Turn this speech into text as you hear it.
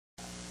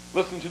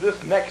Listen to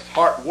this next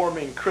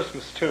heartwarming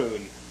Christmas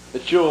tune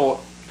that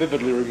you'll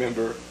vividly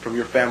remember from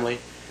your family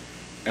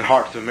and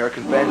hearts of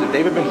American fans of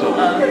David Vencill.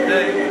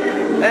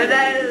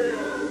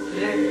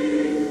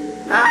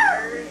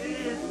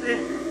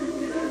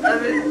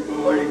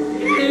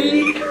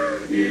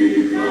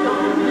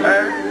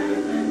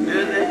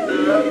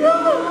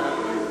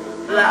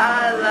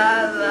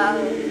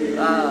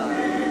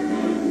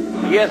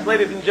 Yes,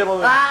 ladies and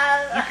gentlemen,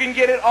 you can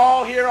get it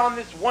all here on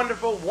this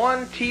wonderful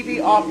one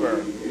TV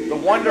offer, The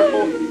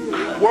Wonderful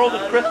World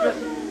of Christmas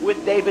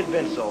with David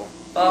Vencill.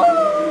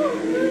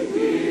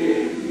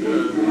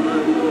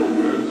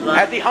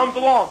 As he hums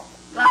along.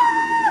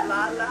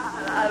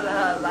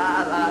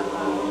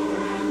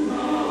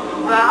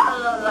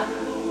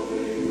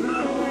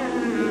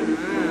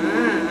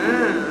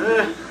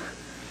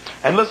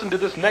 And listen to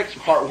this next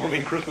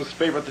heartwarming Christmas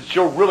favorite that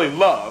you'll really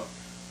love.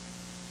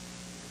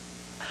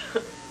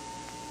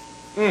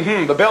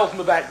 The bells in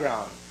the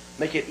background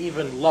make it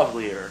even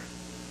lovelier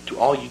to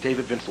all you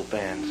David Vencill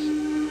fans.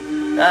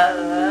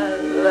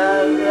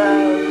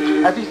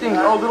 As he sings,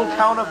 "Oh, Little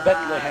Town of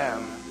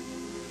Bethlehem."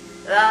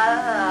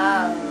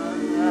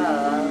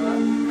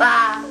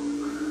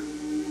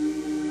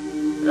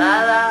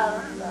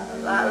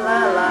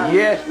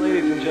 Yes,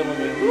 ladies and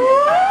gentlemen.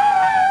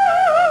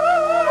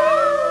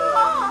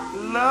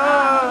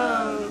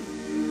 Love.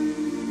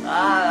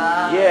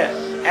 Yes,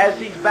 as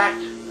he's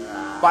backed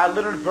by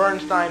Leonard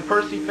Bernstein,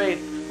 Percy Faith,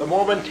 the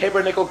Mormon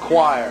Tabernacle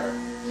Choir.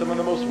 Some of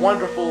the most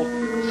wonderful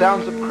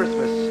sounds of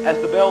Christmas.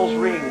 As the bells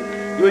ring,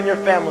 you and your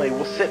family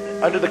will sit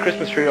under the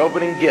Christmas tree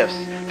opening gifts,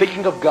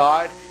 thinking of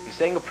God and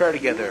saying a prayer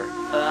together.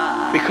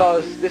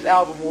 Because this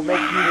album will make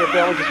you and your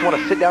family just want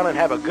to sit down and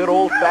have a good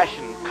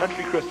old-fashioned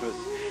country Christmas.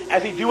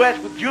 As he duets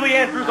with Julie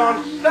Andrews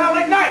on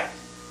Silent Night.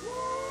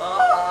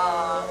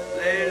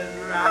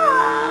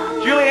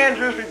 Julie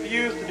Andrews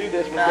refused to do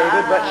this with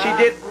David, but she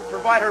did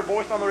provide her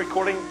voice on the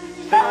recording to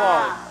sing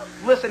along.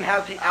 Listen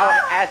as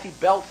he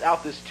belts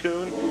out this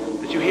tune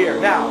that you hear.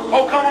 Now,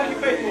 oh, come on, you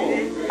faithful.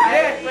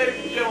 Yes,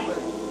 ladies and gentlemen.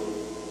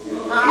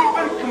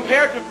 Even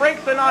compared to Frank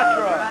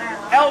Sinatra,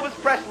 Elvis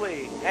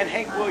Presley, and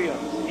Hank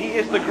Williams, he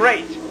is the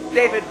great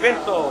David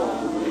Vencill.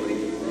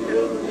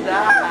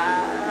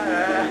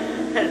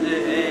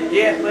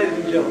 Yes, ladies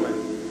and gentlemen.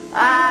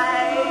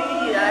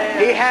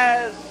 He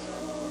has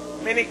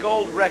many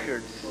gold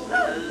records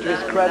to his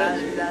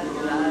credit.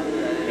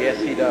 Yes,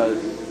 he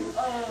does.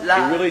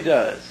 He really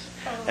does.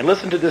 And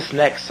listen to this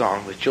next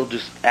song that you'll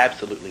just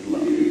absolutely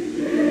love.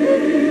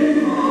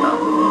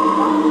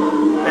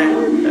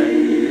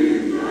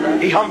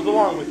 He hums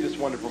along with this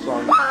wonderful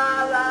song.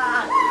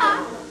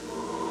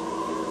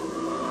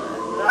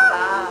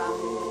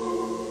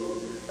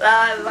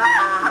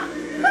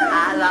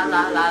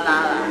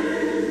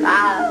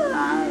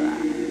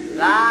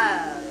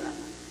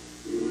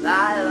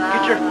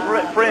 Get your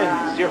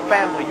friends, your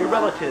family, your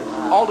relatives,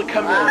 all to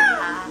come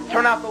in.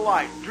 Turn out the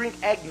light, drink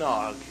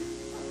eggnog,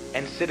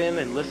 and sit in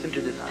and listen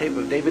to this tape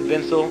of David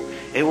Vencill.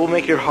 It will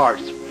make your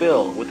hearts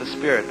fill with the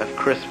spirit of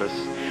Christmas.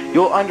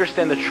 You'll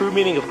understand the true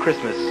meaning of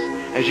Christmas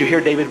as you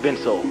hear David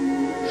Vencill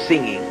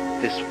singing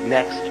this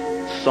next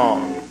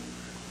song.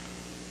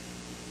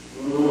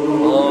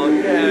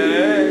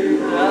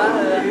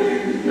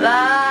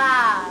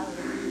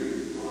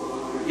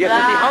 Yes,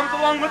 as he hums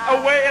along with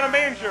Away in a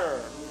Manger.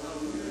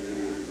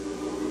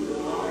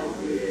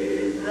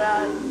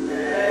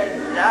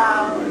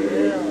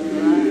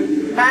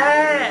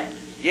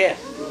 Yes,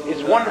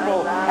 it's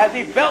wonderful as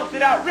he belts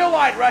it out real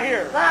light right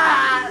here.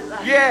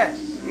 Yes,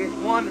 it's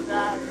wonderful.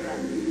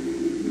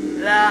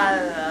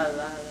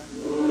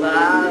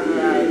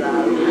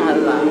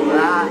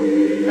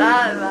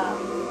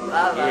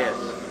 Yes.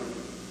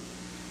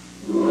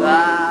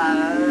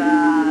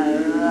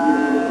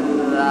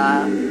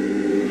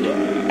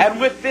 And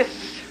with this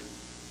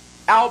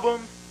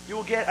album, you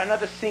will get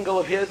another single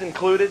of his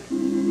included.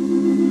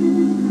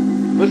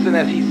 Listen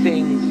as he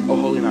sings "O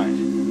Holy Night."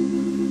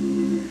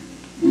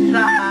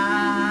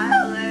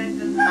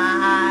 Silent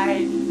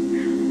night,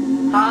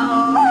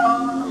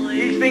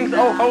 holy. He sings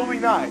 "O Holy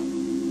Night."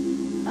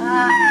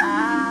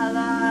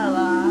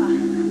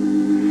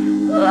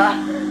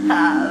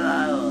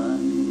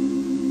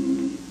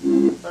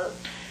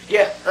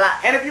 Yes,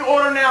 and if you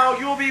order now,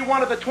 you will be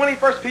one of the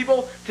 21st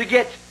people to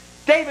get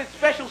David's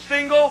special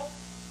single,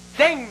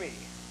 "Dang Me."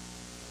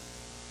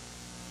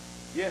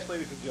 Yes,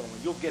 ladies and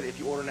gentlemen, you'll get it if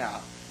you order now.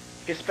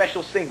 His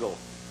special single,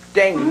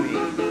 "Dang Me."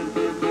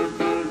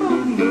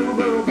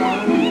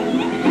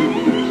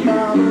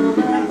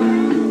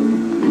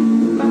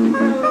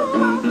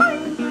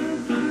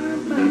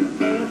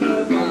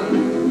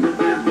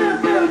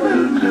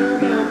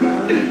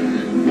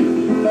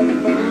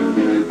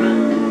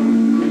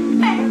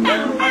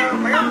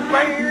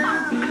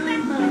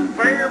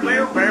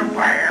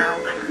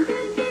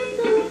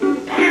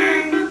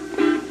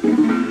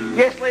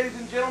 Yes, ladies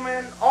and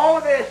gentlemen, all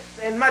of this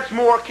and much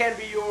more can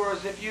be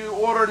yours if you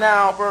order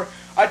now for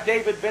a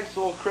David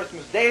Vencill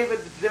Christmas. Yes,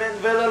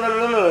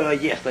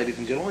 ladies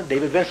and gentlemen,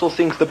 David Vencill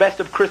sings the best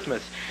of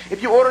Christmas.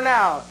 If you order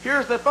now,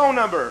 here's the phone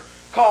number,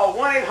 call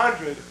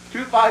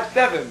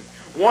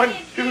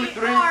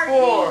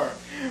 1-800-257-1234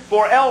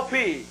 for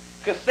LP,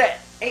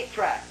 cassette,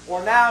 8-track,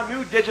 or now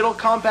new digital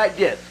compact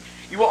disc.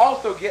 You will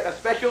also get a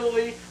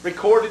specially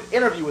recorded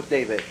interview with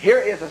David. Here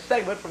is a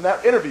segment from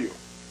that interview.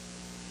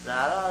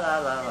 La, la, la,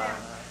 la, la.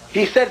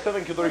 He said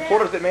something to the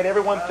reporters that made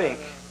everyone think.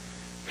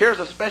 Here's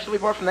a special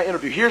report from that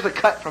interview. Here's a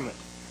cut from it.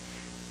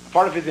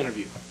 Part of his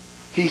interview.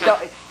 He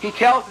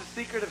tells the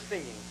secret of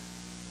singing.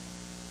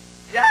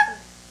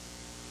 Just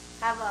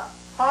have a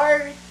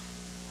hoarse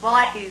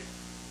voice.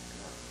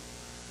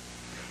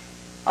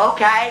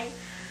 Okay.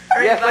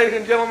 Yes, ladies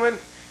and gentlemen,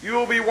 you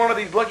will be one of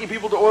these lucky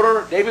people to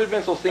order. David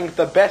Vencill sings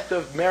the best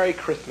of Merry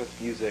Christmas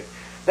music.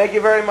 Thank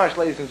you very much,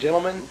 ladies and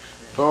gentlemen,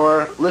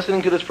 for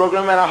listening to this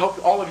program, and I hope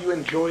all of you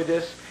enjoy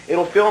this.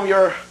 It'll fill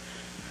your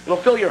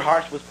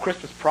hearts with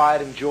Christmas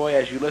pride and joy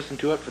as you listen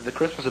to it for the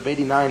Christmas of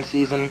 '89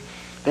 season.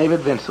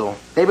 David Vencill.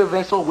 David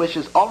Vencill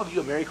wishes all of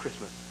you a Merry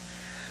Christmas.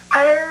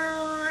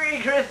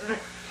 Merry Christmas.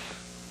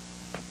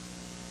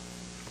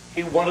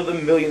 He's one of the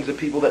millions of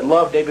people that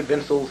love David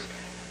Vencill's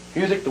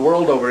music the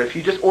world over. If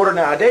you just order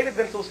now, David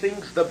Vencill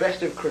sings the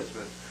best of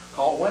Christmas.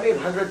 Call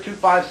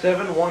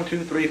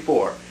 1-800-257-1234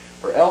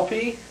 for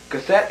LP,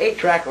 cassette,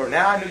 8-track, or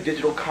now a new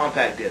digital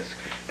compact disc.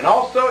 And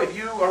also, if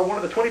you are one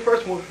of the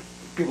 21st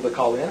people that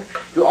call in,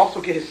 you'll also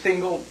get his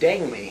single,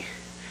 Dang Me,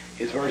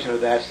 his version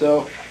of that.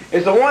 So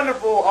it's a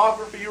wonderful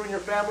offer for you and your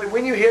family.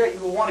 When you hear it,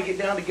 you will want to get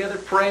down together,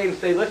 pray, and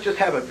say, let's just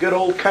have a good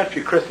old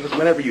country Christmas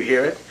whenever you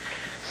hear it.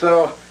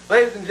 So,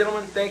 ladies and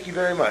gentlemen, thank you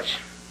very much.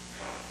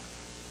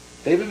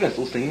 David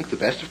Vencill sings the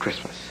best of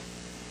Christmas.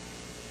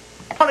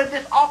 I wanted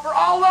this offer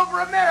all over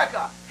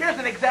America. Here's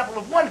an example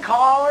of one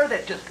caller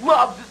that just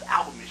loves this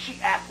album, and she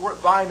asked for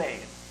it by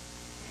name.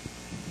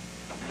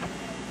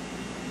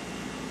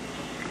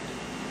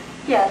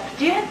 Yes,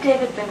 do you have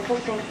David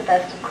Vencill sings the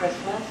best of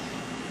Christmas?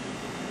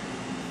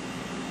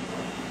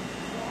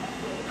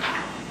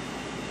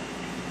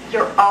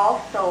 You're all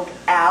sold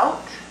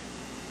out?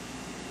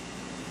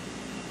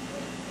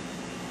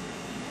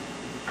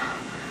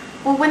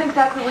 Well, when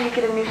exactly will you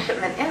get a new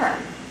shipment in?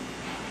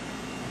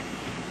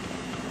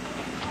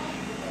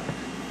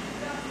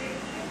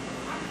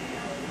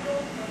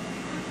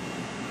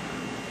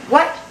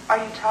 What are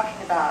you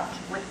talking about?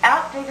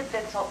 Without David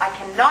Vencill, I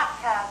cannot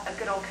have a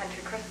good old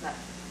country Christmas.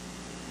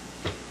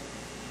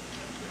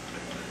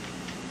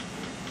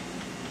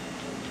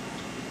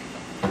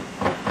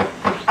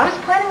 I was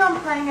planning on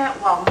playing it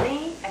while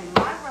me and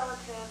my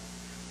relatives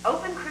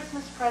open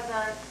Christmas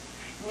presents.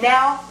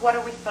 Now, what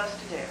are we supposed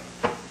to do?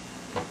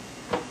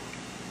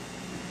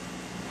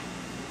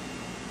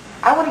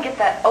 I want to get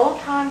that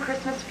old-time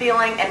Christmas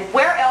feeling, and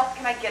where else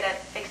can I get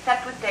it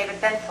except with David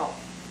Vencill?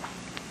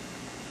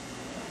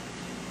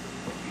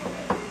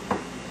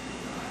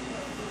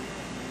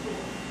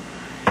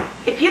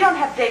 If you don't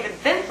have David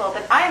Vencill,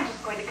 then I am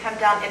just going to come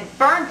down and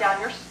burn down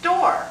your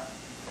store.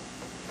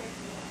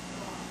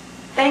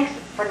 Thanks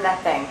for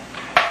nothing.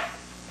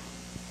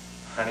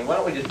 Honey, why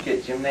don't we just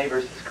get Jim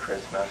Neighbors this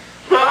Christmas?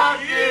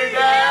 Fuck you,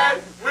 Dad!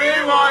 We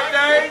want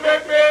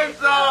David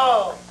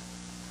Vencill!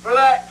 For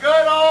that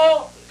good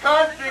old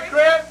country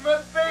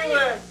Christmas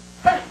feeling!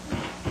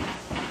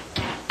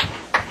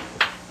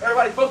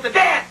 Everybody's supposed to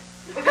dance!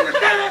 Is this a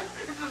sentence?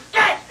 This is a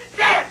sketch!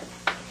 Dance!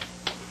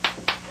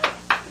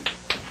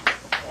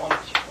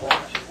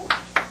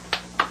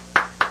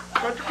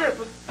 Country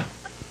Christmas.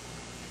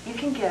 You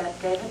can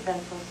get David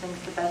Vencill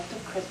sings the best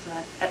of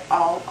Christmas at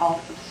all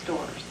Allsop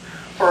stores.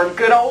 For a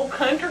good old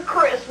country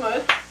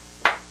Christmas.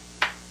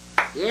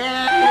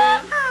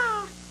 Yeah!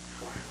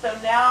 So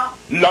now...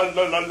 La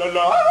la la la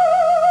la!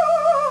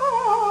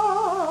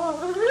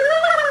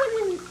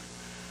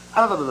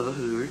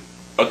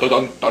 Dun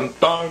dun dun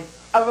dun.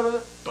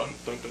 Dun dun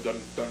dun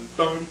dun dun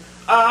dun.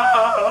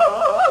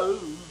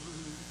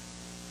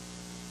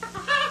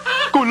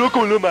 Culo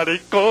culo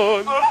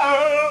maricón.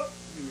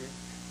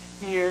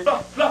 Here.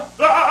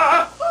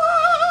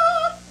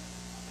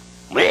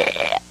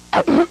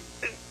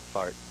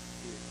 Fart.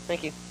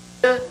 Thank you.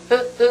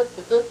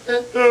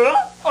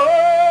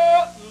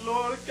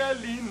 Lord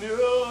Calino.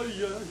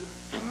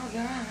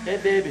 Hey,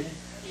 baby.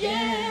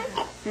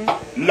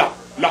 La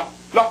la la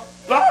la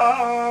la la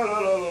la.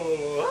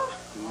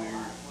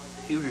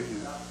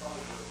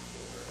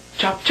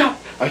 Chop chop.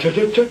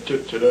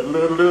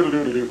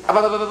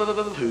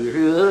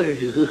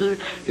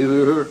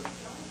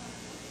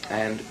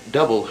 And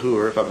double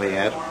hooer, if I may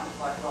add.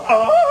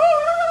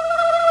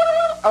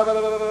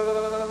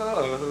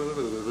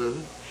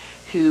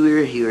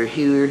 Hooer, hooer,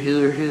 hooer,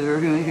 hooer, hooer,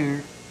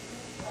 hooer.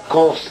 Of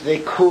course, the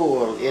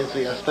cool is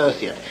the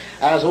associate.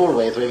 As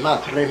always, we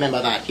must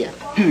remember that, yes.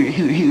 Hooer,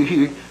 hooer, hooer,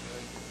 hooer.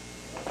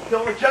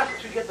 So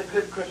just to get the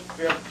good Christmas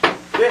spirit,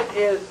 this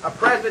is a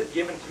present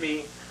given to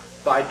me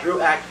by Drew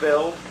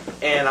Ackfeld,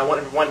 and I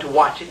want everyone to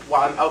watch it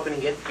while I'm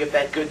opening it, get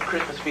that good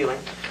Christmas feeling.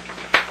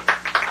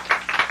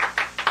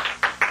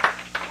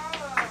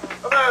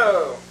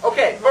 Oh,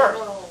 okay,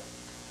 first,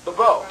 the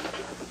bow.